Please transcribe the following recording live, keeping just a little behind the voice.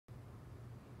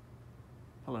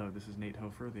Hello, this is Nate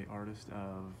Hofer, the artist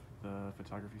of the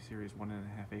photography series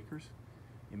 1.5 Acres,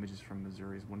 images from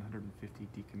Missouri's 150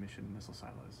 decommissioned missile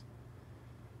silos.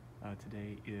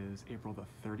 Today is April the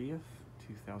 30th,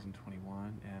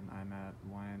 2021, and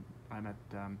I'm at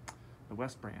the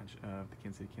West Branch of the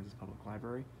Kansas City, Kansas Public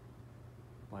Libraries,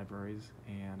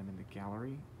 and I'm in the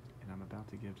gallery, and I'm about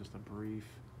to give just a brief,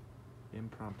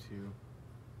 impromptu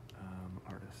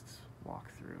artist's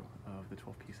walkthrough of the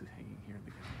 12 pieces hanging here in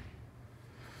the gallery.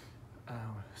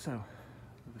 So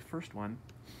the first one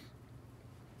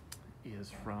is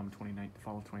from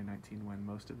fall of 2019, when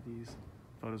most of these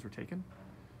photos were taken.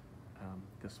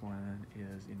 This one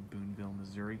is in Boonville,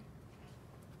 Missouri,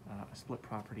 a split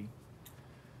property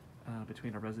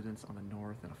between a residence on the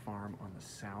north and a farm on the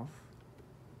south.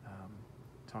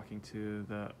 Talking to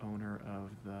the owner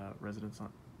of the residence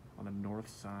on the north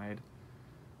side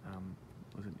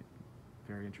was a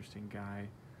very interesting guy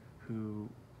who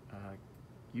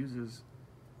uses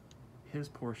his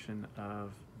portion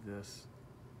of this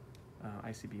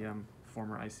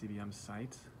former ICBM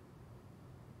site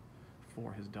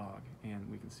for his dog, and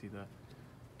we can see the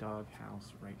dog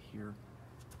house right here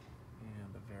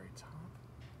and the very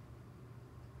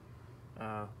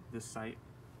top. This site,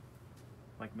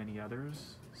 like many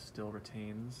others, still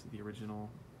retains the original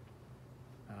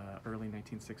early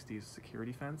 1960s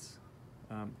security fence.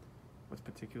 What's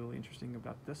particularly interesting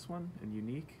about this one and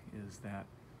unique is that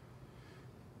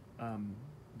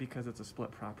because it's a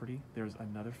split property, there's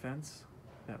another fence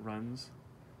that runs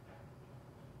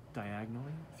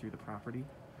diagonally through the property,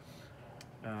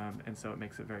 and so it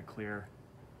makes it very clear,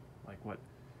 like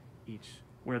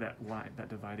where that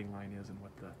dividing line is, and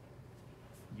what the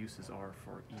uses are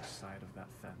for each side of that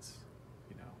fence.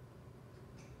 You know,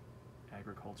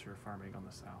 agriculture, farming on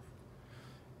the south,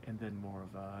 and then more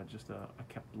of just a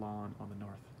kept lawn on the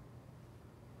north.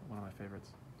 One of my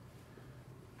favorites.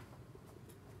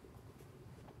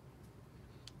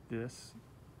 This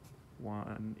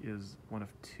one is one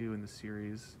of two in the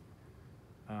series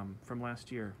from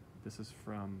last year. This is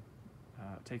from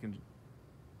taken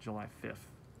July 5th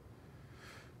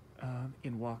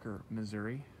in Walker,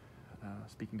 Missouri.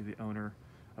 Speaking to the owner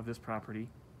of this property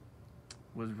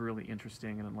was really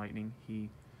interesting and enlightening. He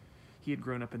had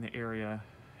grown up in the area,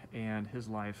 and his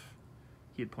life,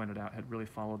 he had pointed out, had really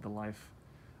followed the life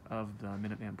of the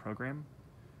Minuteman program.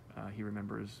 He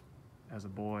remembers as a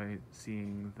boy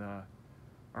seeing the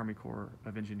Army Corps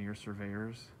of Engineer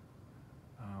surveyors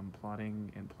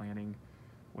plotting and planning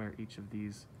where each of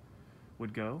these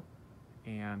would go,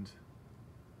 and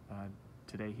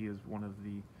today he is one of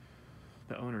the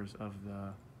owners of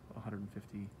the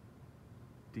 150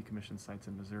 decommissioned sites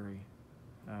in Missouri.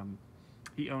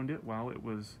 He owned it while it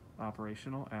was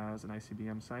operational as an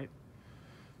ICBM site,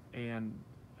 and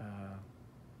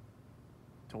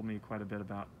told me quite a bit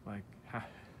about how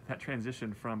that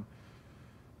transition from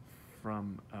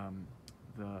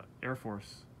the Air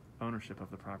Force ownership of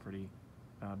the property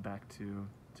back to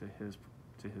his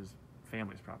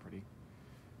family's property.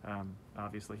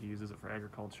 Obviously, he uses it for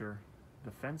agriculture. The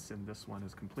fence in this one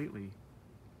is completely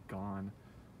gone.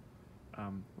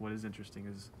 What is interesting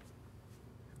is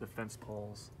the fence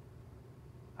poles,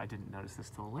 I didn't notice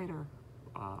this till later,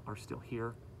 are still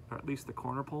here, or at least the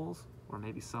corner poles, or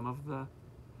maybe some of the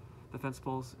fence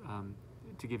poles.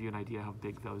 To give you an idea how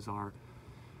big those are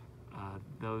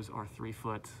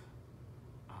 3-foot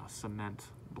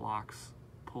cement blocks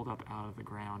pulled up out of the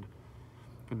ground.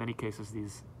 In many cases,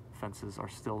 these fences are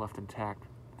still left intact.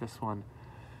 This one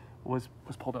was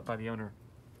pulled up by the owner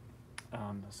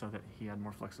so that he had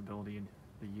more flexibility in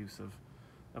the use of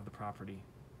the property.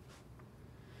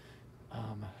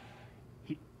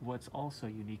 What's also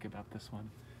unique about this one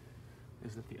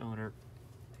is that the owner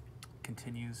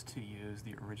continues to use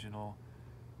the original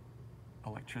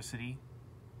electricity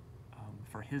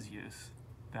for his use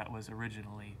that was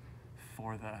originally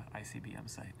for the ICBM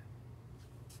site.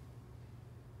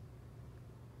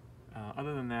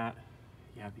 Other than that,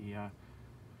 yeah,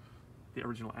 the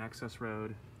original access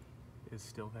road is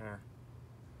still there,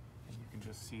 and you can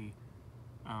just see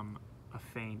a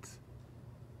faint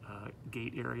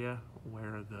gate area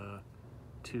where the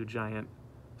two giant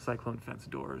cyclone fence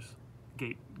doors,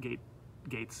 gates,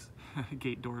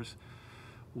 gate doors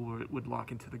would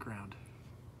lock into the ground.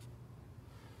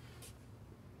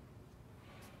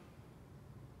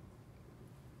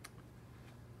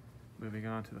 Moving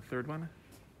on to the third one.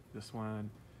 This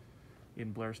one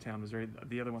in Blairstown, Missouri.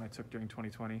 The other one I took during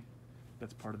 2020.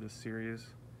 That's part of this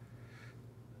series.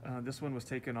 This one was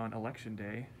taken on Election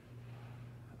Day,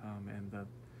 and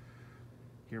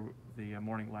here the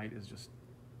morning light is just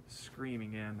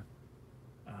screaming in,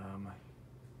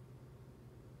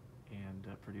 and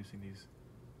and producing these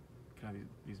kind of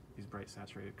these bright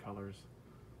saturated colors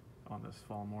on this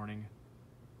fall morning.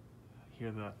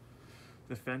 Here the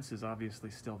fence is obviously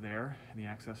still there, and the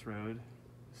access road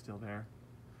is still there,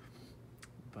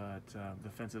 but the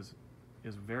fence is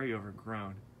very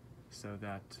overgrown, so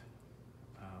that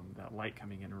that light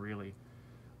coming in really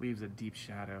leaves a deep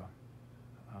shadow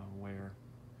where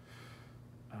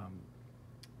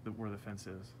the fence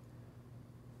is.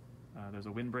 There's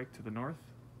a windbreak to the north,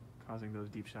 causing those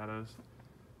deep shadows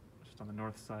just on the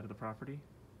north side of the property.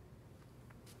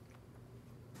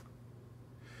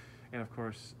 And of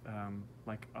course,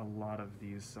 like a lot of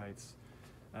these sites,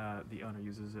 the owner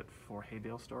uses it for hay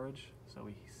bale storage. So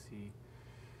we see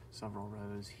several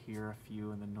rows here, a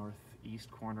few in the northeast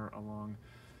corner along,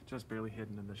 just barely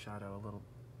hidden in the shadow, a little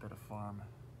bit of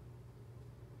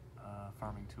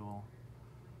farming tool,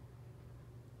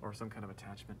 or some kind of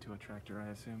attachment to a tractor,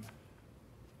 I assume.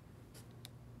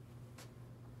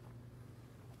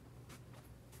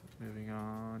 Moving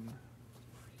on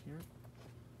here.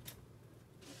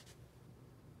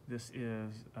 This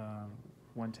is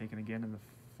one taken again in the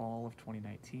fall of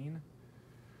 2019.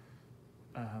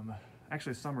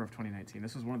 Actually, summer of 2019.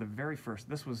 This was one of the very first.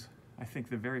 This was, I think,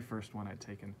 the very first one I'd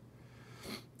taken.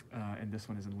 And this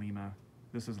one is in Lima.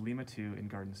 This is Lima 2 in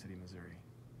Garden City, Missouri.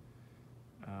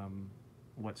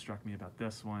 What struck me about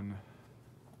this one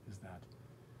is that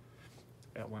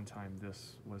at one time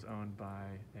this was owned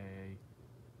by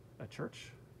a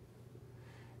church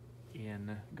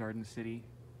in Garden City,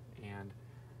 and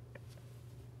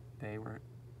they were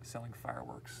selling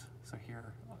fireworks. So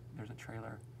here there's a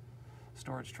trailer,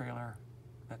 storage trailer,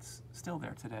 that's still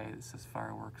there today. It says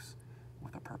Fireworks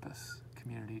with a Purpose,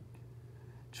 Community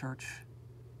Church,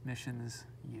 Missions,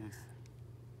 Youth.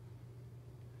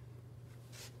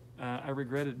 I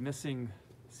regretted missing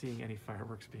seeing any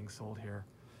fireworks being sold here.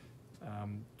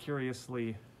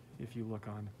 Curiously, if you look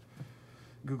on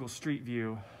Google Street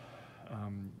View,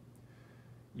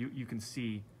 you can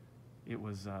see it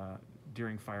was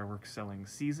during fireworks selling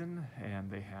season,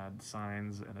 and they had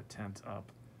signs and a tent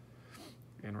up,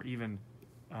 and were even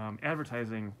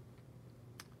advertising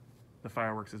the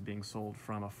fireworks as being sold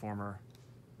from a former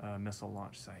missile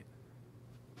launch site.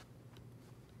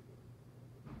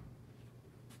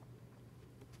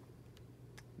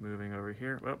 Moving over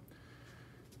here, whoop,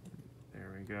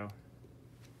 there we go.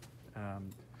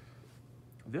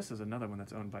 This is another one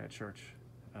that's owned by a church,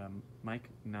 Mike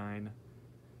 9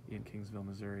 in Kingsville,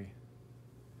 Missouri.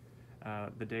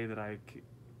 The day that I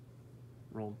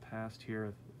rolled past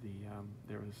here,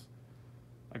 there was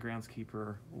a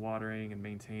groundskeeper watering and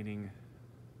maintaining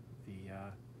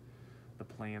the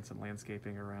plants and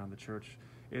landscaping around the church.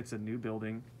 It's a new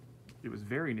building. It was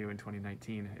very new in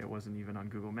 2019. It wasn't even on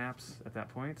Google Maps at that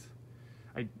point.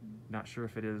 I'm not sure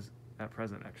if it is at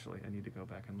present, actually. I need to go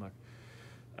back and look.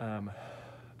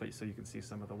 But so you can see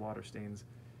some of the water stains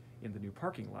in the new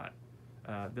parking lot.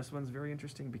 This one's very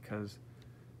interesting because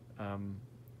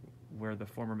where the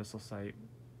former missile site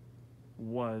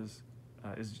was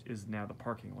is now the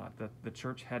parking lot. The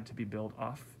church had to be built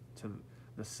off to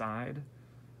the side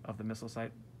of the missile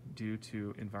site due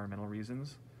to environmental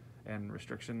reasons and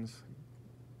restrictions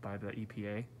by the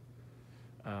EPA.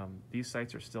 These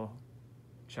sites are still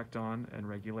checked on and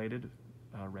regulated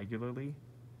regularly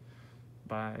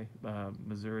by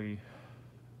Missouri,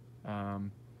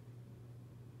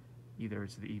 either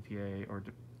it's the EPA or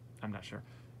I'm not sure.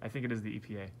 I think it is the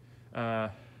EPA.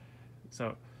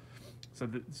 So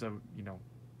you know,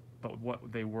 but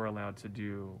what they were allowed to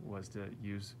do was to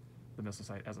use the missile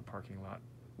site as a parking lot.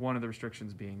 One of the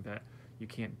restrictions being that you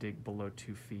can't dig below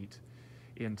 2 feet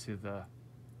into the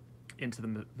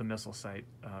missile site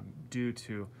due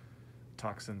to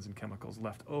toxins and chemicals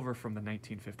left over from the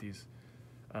 1950s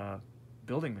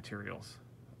building materials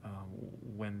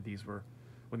when these were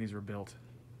built.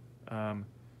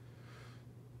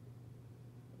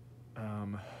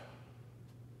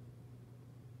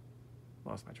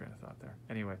 Lost my train of thought there.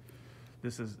 Anyway,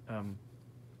 this is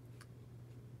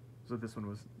so this one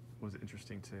was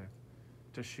interesting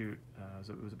to shoot.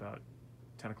 So it was about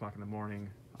 10 o'clock in the morning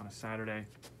on a Saturday,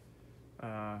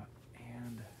 or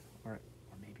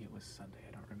maybe it was Sunday,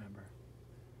 I don't remember.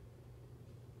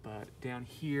 But down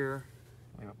here,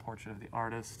 we have a portrait of the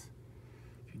artist,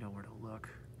 if you know where to look.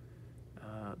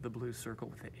 The blue circle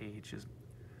with the H is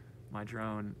my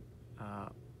drone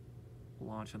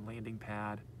launch and landing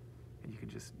pad, and you can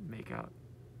just make out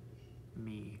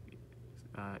me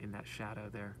in that shadow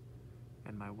there,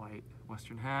 and my white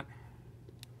Western hat.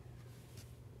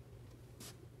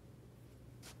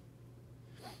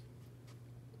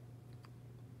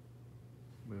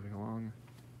 Moving along.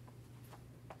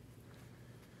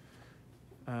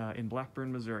 in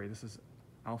Blackburn, Missouri. This is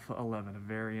Alpha 11, a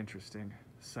very interesting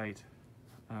site.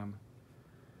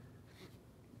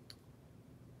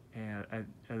 And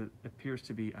it appears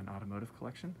to be an automotive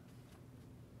collection.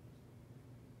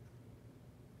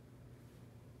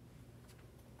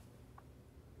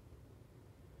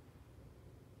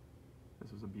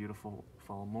 This was a beautiful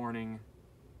fall morning,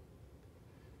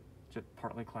 just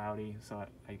partly cloudy, so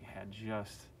I had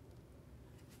just,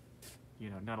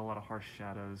 not a lot of harsh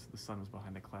shadows. The sun was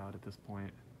behind a cloud at this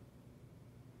point,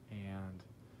 and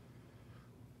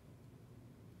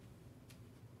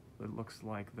it looks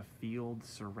like the field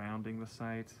surrounding the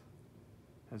site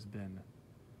had been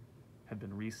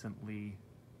recently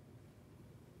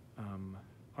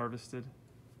harvested.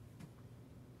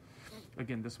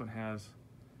 Again, this one has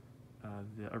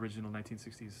the original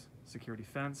 1960s security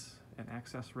fence and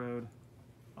access road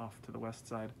off to the west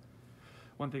side.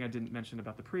 One thing I didn't mention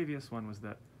about the previous one was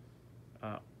that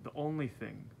the only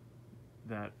thing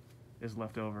that is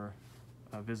left over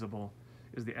visible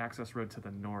is the access road to the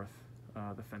north.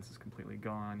 The fence is completely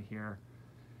gone here,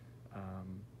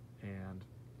 and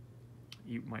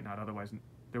you might not otherwise,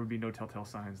 there would be no telltale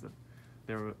signs that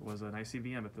there was an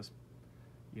ICBM at this,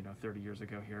 30 years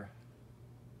ago here,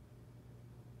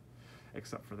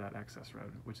 except for that access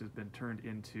road, which has been turned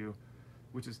into,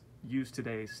 which is used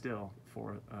today still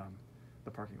for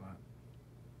the parking lot.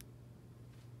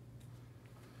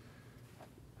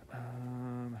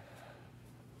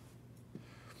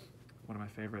 One of my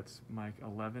favorites, Mike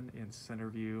 11 in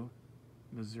Centerview,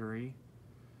 Missouri.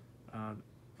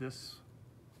 This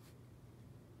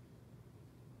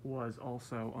was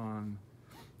also on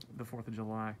the 4th of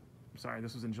July. Sorry,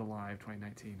 this was in July of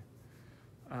 2019.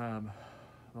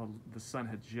 The sun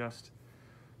had just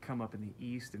come up in the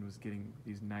east and was getting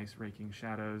these nice raking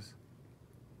shadows.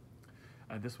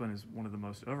 This one is one of the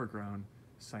most overgrown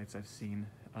sites I've seen,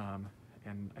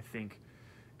 and I think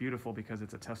beautiful because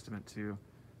it's a testament to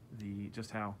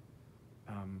just how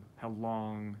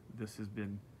long this has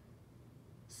been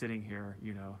sitting here,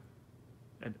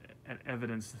 and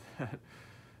evidence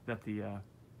that the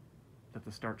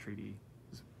START treaty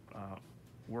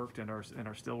worked and are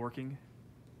still working.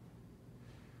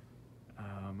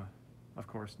 Of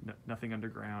course, nothing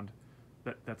underground.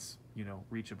 That's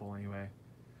reachable anyway.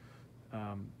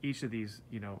 Each of these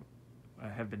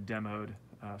have been demoed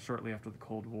shortly after the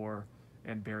Cold War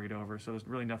and buried over, so there's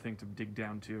really nothing to dig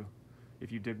down to.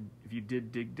 If you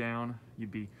did dig down,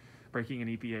 you'd be breaking an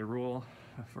EPA rule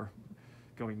for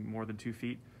going more than 2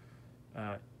 feet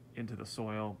into the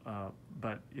soil.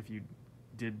 But if you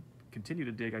did continue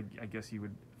to dig, I guess you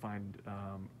would find,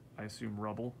 I assume,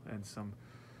 rubble and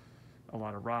a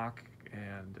lot of rock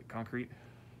and concrete.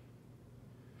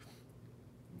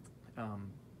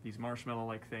 These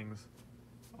marshmallow-like things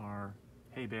are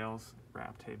hay bales,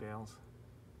 wrapped hay bales.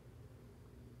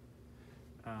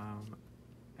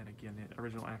 And again, the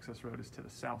original access road is to the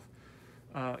south.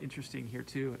 Interesting here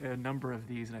too, a number of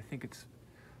these, and I think it's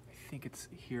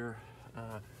here.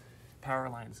 Power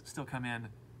lines still come in,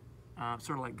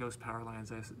 sort of like ghost power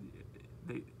lines. I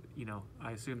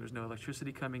assume there's no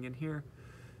electricity coming in here,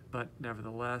 but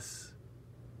nevertheless,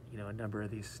 a number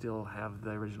of these still have the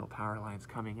original power lines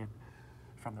coming in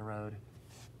from the road.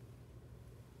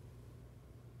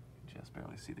 Just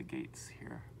barely see the gates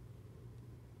here.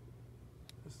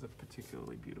 This is a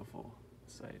particularly beautiful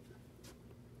site,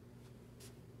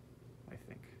 I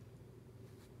think.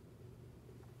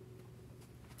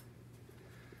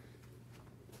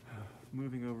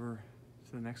 Moving over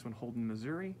to the next one, Holden,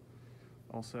 Missouri,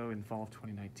 also in fall of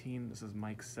 2019. This is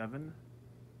Mike 7.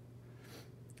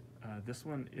 This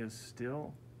one is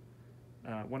still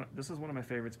this is one of my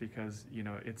favorites because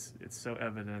it's so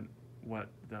evident what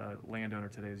the landowner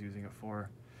today is using it for.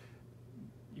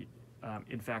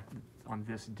 In fact, on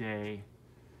this day,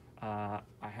 I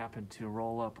happened to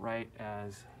roll up right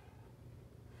as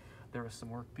there was some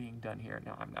work being done here.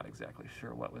 Now, I'm not exactly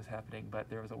sure what was happening, but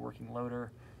there was a working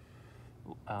loader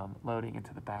loading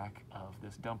into the back of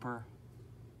this dumper.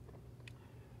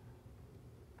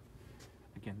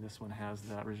 Again, this one has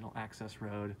the original access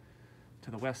road to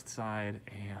the west side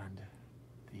and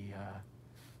the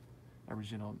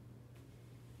original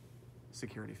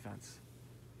security fence.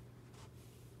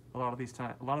 A lot of the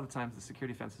times the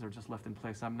security fences are just left in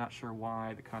place. I'm not sure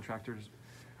why the contractors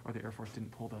or the Air Force didn't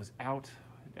pull those out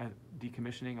at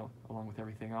decommissioning along with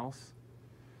everything else.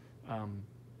 I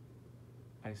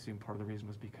assume part of the reason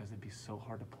was because it'd be so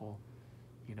hard to pull,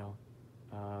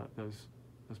 those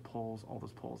poles, all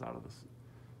those poles out of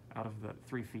the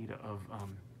 3 feet of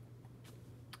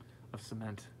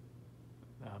cement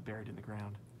buried in the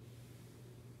ground.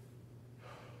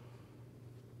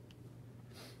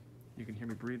 You can hear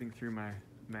me breathing through my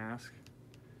mask.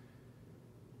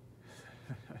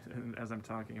 And as I'm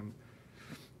talking,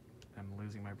 I'm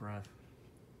losing my breath.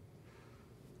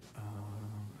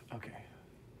 Okay,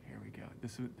 here we go.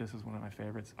 This is one of my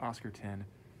favorites, Oscar 10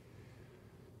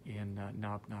 in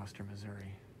Knob Noster,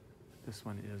 Missouri. This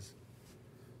one is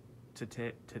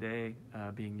today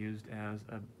being used as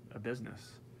a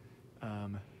business,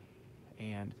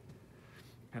 and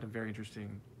had a very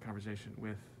interesting conversation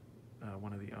with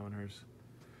one of the owners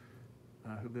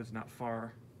who lives not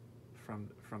far from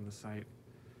the site.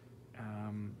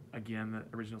 Again, the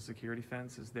original security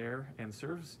fence is there and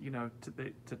serves,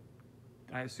 to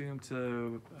I assume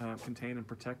to contain and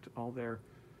protect all their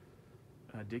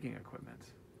digging equipment.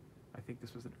 I think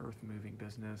this was an earth-moving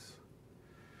business.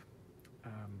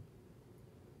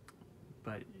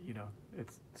 But,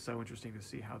 it's so interesting to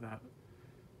see how that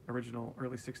original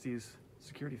early 60s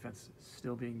security fence is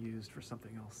still being used for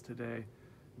something else today,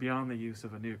 beyond the use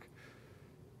of a nuke.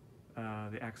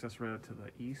 The access road to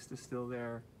the east is still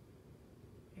there,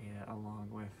 and along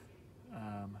with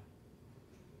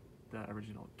the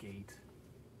original gate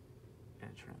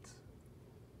entrance.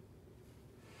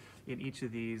 In each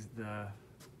of these, the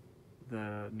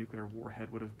nuclear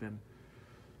warhead would have been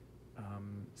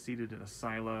seated in a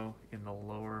silo in the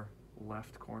lower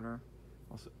left corner.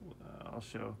 I'll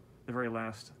show the very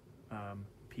last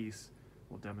piece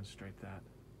will demonstrate that.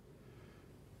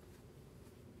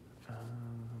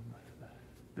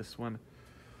 This one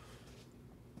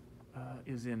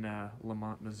is in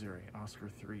Lamont, Missouri, Oscar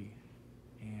 3,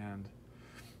 and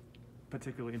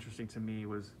particularly interesting to me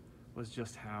was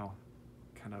just how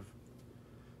kind of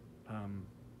I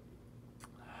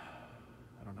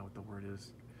don't know what the word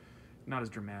is, not as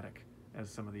dramatic as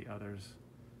some of the others.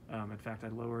 In fact, I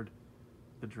lowered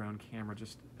the drone camera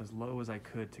just as low as I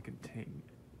could to contain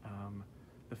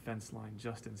the fence line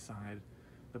just inside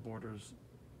the borders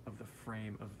of the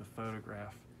frame of the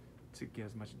photograph to get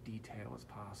as much detail as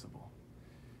possible.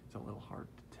 It's a little hard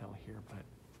to tell here, but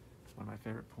one of my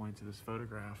favorite points of this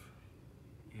photograph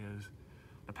is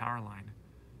the power line.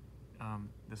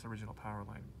 This original power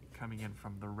line coming in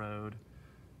from the road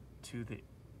to the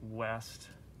west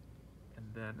and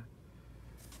then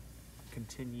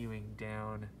continuing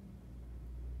down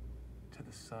to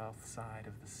the south side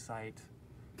of the site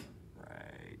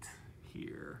right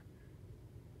here,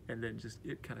 and then just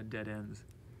it kind of dead ends.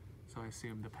 So I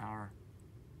assume the power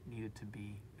needed to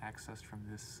be accessed from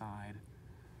this side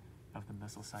of the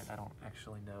missile site. I don't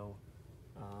actually know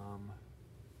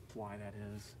why that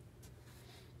is.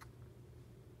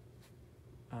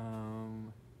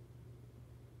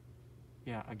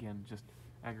 Yeah, again, just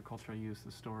agricultural use,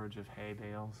 the storage of hay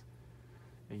bales.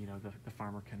 And, the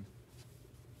farmer can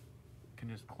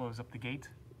just close up the gate,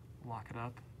 lock it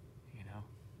up,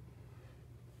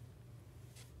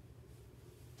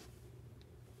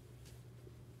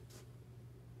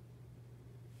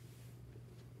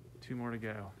 Two more to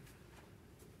go.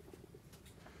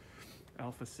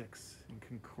 Alpha 6 in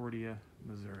Concordia,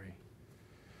 Missouri.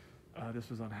 This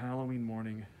was on Halloween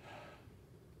morning,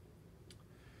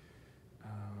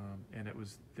 and it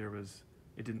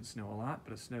didn't snow a lot,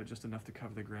 but it snowed just enough to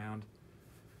cover the ground.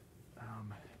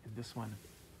 And this one,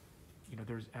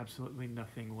 there's absolutely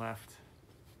nothing left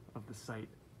of the site.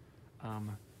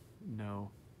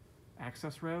 No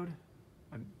access road,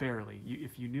 barely.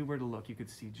 If you knew where to look, you could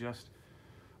see just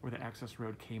where the access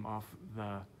road came off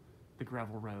the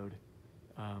gravel road.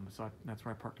 So that's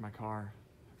where I parked my car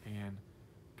and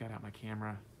got out my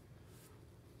camera.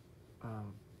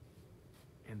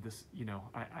 And this,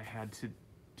 I had to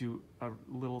do a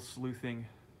little sleuthing,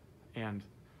 and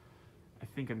I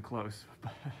think I'm close,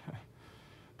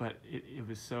 but it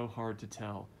was so hard to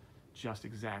tell just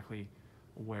exactly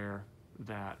where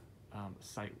that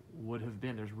site would have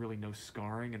been. There's really no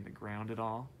scarring in the ground at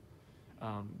all.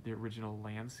 The original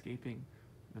landscaping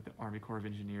that the Army Corps of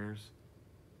Engineers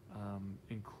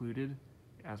included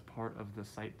as part of the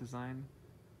site design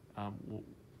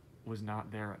was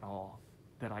not there at all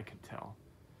that I could tell.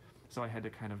 So I had to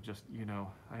kind of just,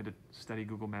 I had to study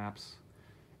Google Maps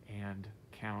and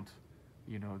count,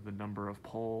 the number of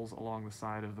poles along the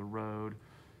side of the road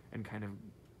and kind of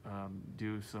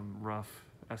do some rough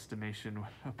estimation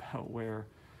about where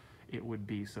it would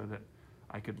be so that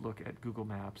I could look at Google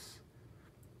Maps,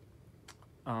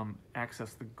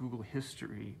 access the Google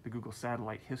history, the Google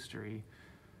satellite history,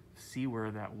 see where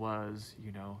that was,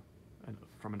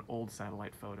 from an old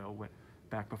satellite photo,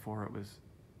 back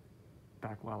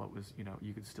while it was,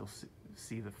 you could still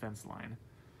see the fence line,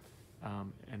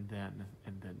 and then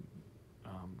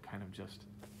kind of just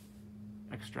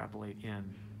extrapolate in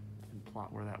and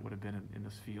plot where that would have been in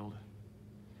this field.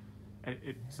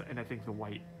 and I think the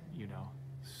white,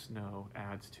 snow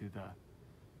adds to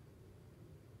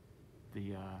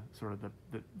the sort of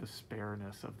the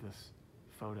spareness of this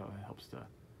photo. It helps to,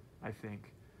 I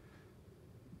think,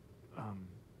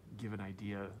 give an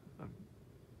idea of,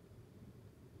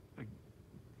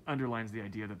 underlines the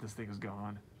idea that this thing is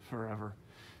gone forever,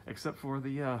 except for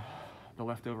the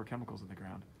leftover chemicals in the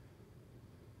ground.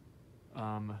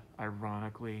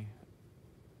 Ironically,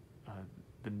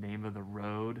 the name of the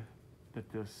road that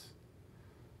this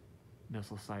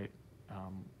missile site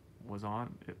was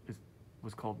on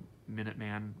was called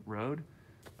Minuteman Road,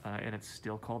 and it's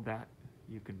still called that.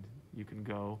 You can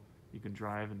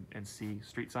drive and see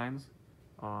street signs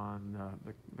on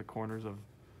the corners of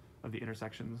the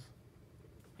intersections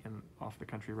and off the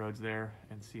country roads there,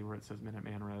 and see where it says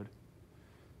Minuteman Road.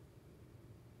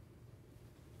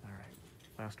 All right,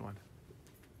 last one.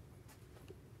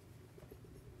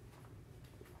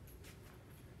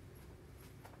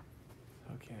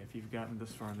 Okay, if you've gotten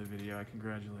this far in the video, I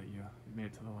congratulate you. You made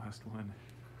it to the last one.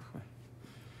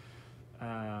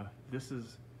 This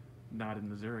is not in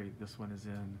Missouri. This one is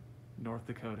in North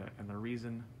Dakota, and the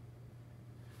reason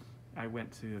I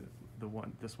went to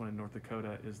this one in North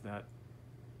Dakota is that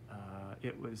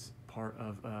it was part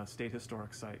of a state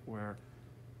historic site where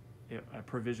a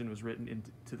provision was written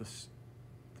into the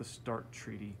START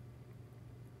treaty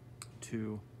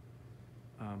to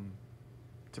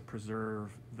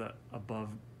preserve the above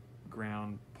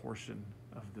ground portion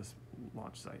of this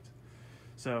launch site.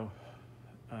 So,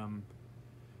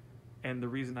 and the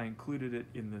reason I included it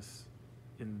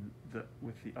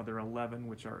with the other 11,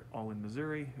 which are all in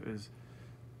Missouri, is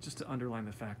just to underline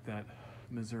the fact that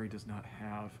Missouri does not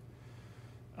have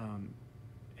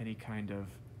any kind of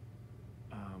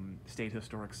state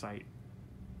historic site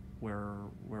where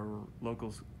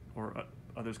locals or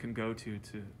others can go to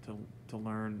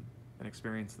learn and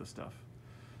experience this stuff.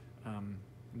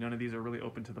 None of these are really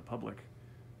open to the public,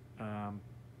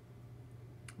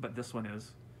 but this one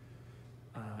is,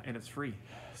 and it's free.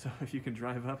 So if you can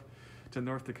drive up to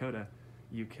North Dakota,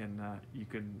 you can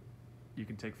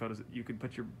take photos. You can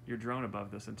put your drone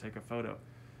above this and take a photo.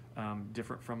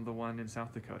 Different from the one in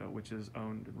South Dakota, which is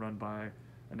owned and run by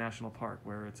a national park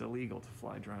where it's illegal to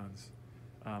fly drones.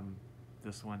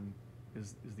 This one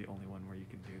is the only one where you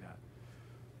can do that.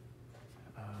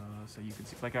 So you can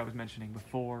see, like I was mentioning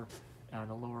before,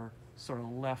 the lower sort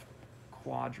of left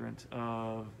quadrant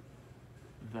of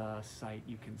the site,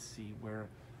 you can see where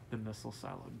the missile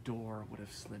silo door would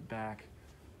have slid back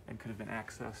and could have been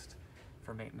accessed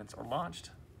for maintenance or launched.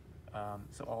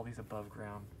 So all these above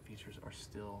ground features are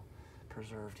still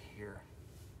preserved here.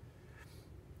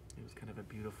 It was kind of a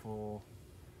beautiful,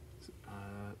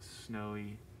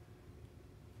 snowy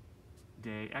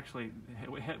day. Actually,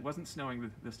 it wasn't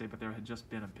snowing this day, but there had just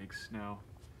been a big snow.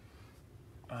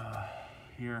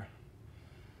 Here,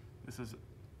 this is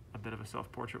a bit of a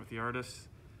self-portrait with the artist.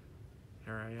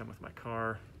 Here I am with my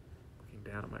car, looking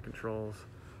down at my controls,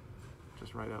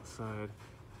 just right outside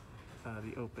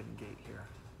the open gate here.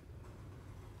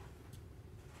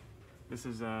 This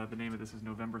is the name of this is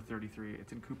November 33.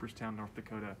 It's in Cooperstown, North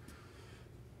Dakota.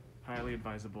 Highly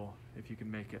advisable if you can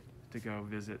make it to go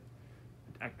visit.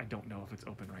 I don't know if it's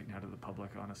open right now to the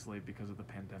public, honestly, because of the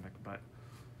pandemic, but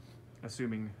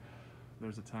assuming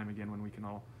there's a time again when we can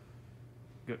all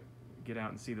get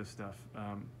out and see this stuff,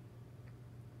 I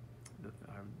would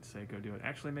say go do it.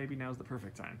 Actually, maybe now's the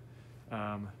perfect time.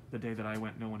 The day that I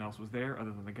went, no one else was there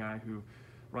other than the guy who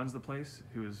runs the place,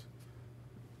 who is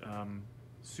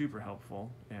super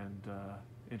helpful and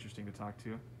interesting to talk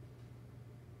to.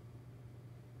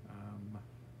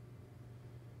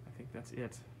 I think that's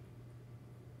it.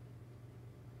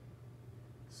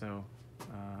 So,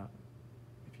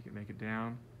 if you can make it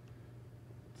down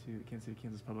to the Kansas City,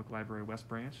 Kansas Public Library West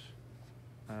Branch,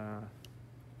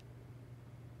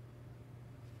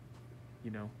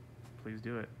 please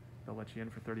do it. They'll let you in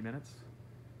for 30 minutes,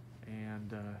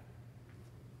 and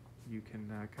you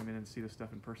can come in and see the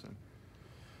stuff in person.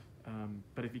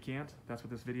 But if you can't, that's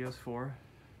what this video is for,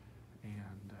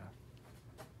 and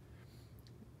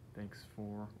thanks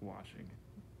for watching.